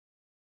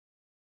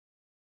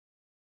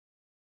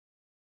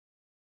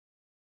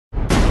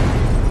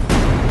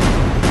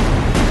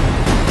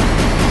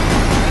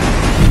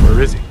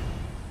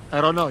I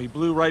don't know. He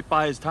blew right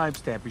by his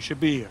timestamp. He should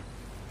be here.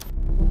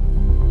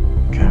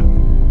 Cap.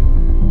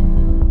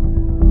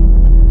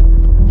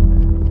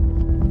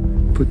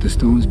 Put the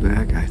stones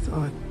back, I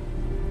thought.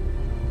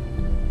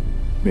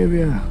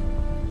 Maybe I'll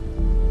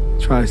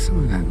try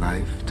some of that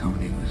life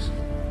Tony was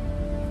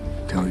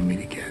telling me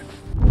to get.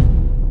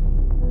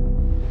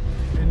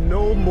 And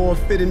no more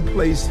fitting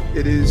place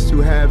it is to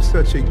have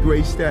such a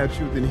great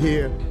statue than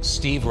here.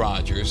 Steve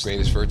Rogers'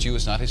 greatest virtue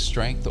is not his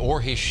strength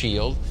or his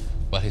shield,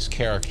 but his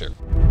character.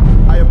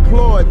 I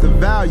applaud the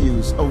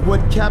values of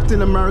what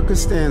Captain America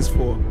stands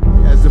for.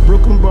 As the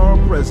Brooklyn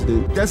Borough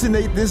President,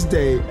 designate this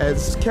day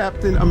as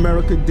Captain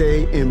America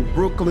Day in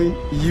Brooklyn,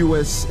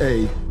 USA.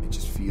 It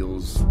just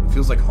feels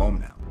like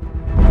home now.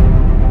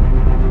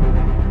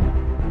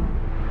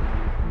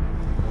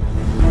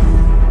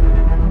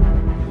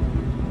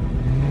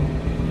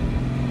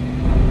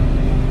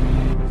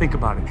 Think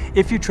about it.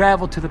 If you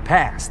travel to the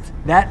past,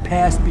 that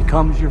past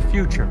becomes your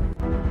future.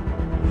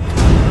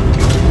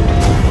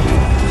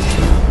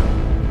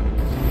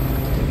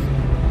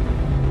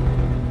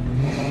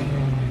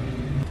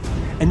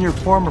 And your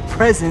former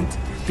present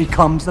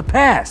becomes the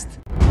past.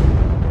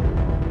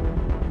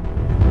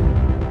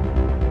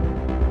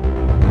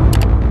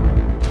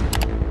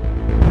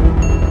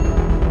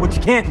 What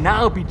you can't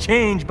now be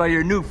changed by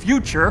your new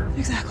future.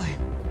 Exactly.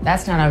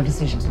 That's not our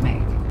decision to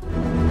make.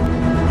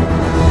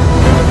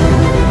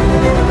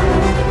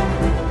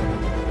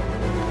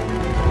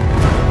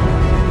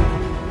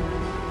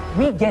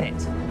 We get it.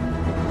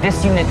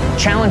 This unit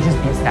challenges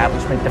the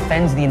establishment,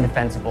 defends the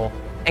indefensible,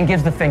 and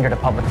gives the finger to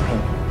public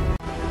opinion.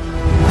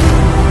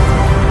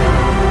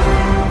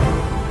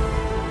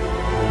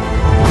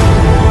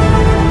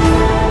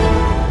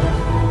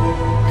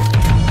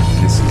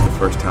 This is the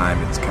first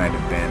time it's kind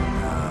of been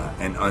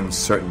an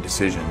uncertain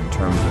decision in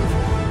terms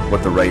of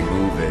what the right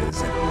move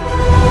is. I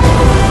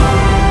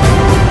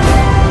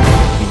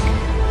think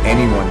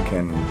anyone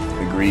can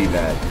agree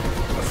that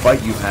a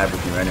fight you have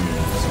with your enemy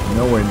is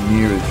nowhere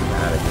near as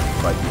dramatic as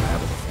a fight you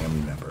have with a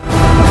family member.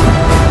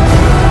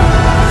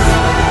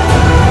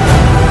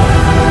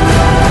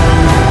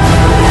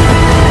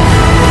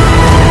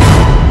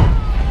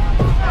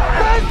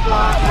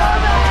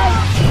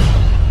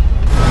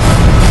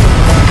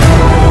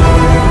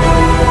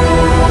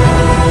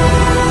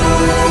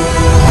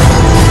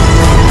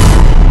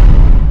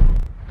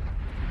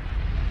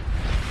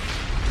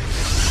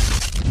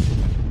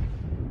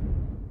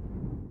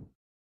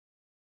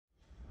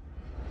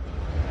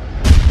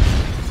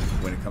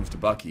 When it comes to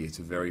Bucky, it's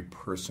a very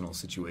personal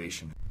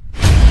situation.